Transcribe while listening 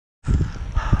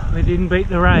They didn't beat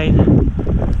the rain.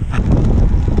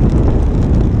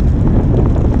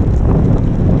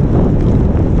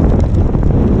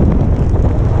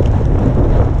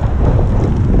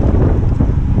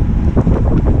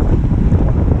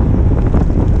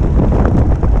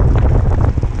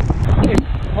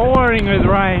 Pouring with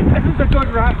rain. This is a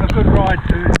good ride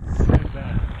too.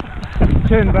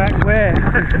 Turn back where?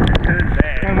 Turn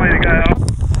back. One way to go.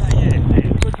 Yeah,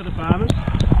 good for the farmers.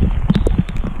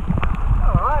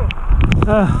 Alright.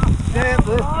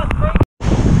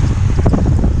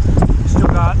 Still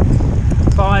got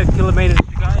 5 kilometres to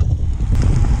go.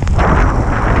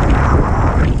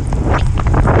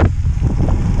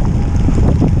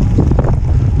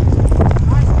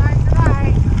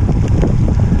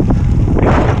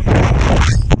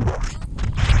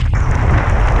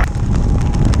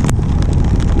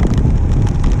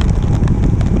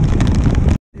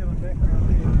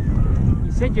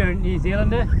 You said you're a New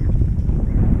Zealander?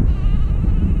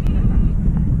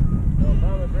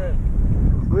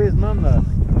 Where's Mum though?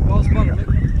 What's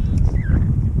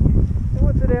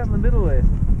it out in the middle there?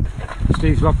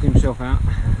 Steve's locked himself out.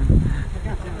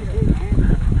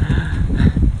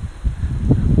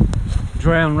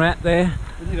 Drowned rat there.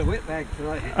 We need a wet bag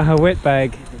tonight. A wet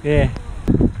bag, yeah.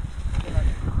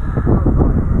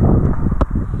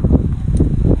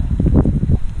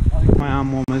 My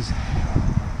arm warmers.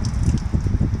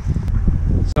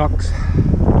 Socks.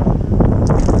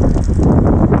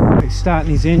 He's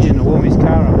starting his engine to warm his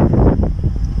car up.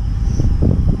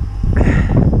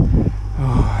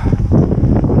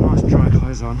 Oh, nice dry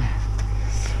clothes on.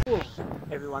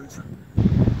 Everyone's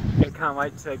they can't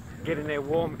wait to get in their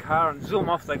warm car and zoom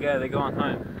off they go, they're going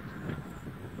home.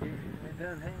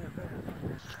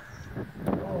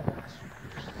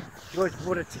 George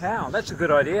bought a towel, that's a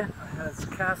good idea. It's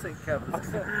car seat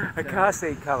covers. A car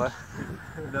seat cover.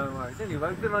 No worries.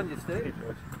 Anyway, good on you, Steve.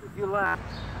 You laugh.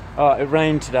 Oh, it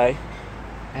rained today,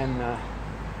 and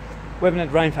we haven't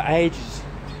had rain for ages,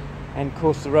 and of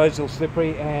course the road's all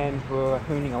slippery, and we're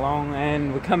hooning along,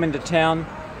 and we come into town.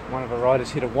 One of our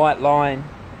riders hit a white line,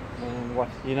 and what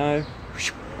you know,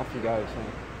 off you go. So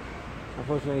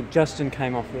unfortunately, Justin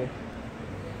came off there.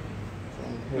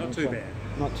 So Not too bad.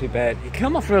 Not too bad. He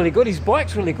come off really good. His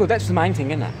bike's really good. That's the main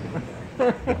thing, isn't it?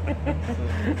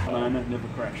 One owner, never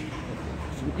crashed.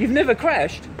 You've never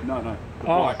crashed? No, no. The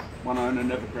Oh. bike. One owner,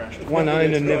 never crashed. One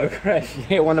owner never crashed.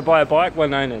 Yeah, want to buy a bike?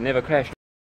 One owner never crashed.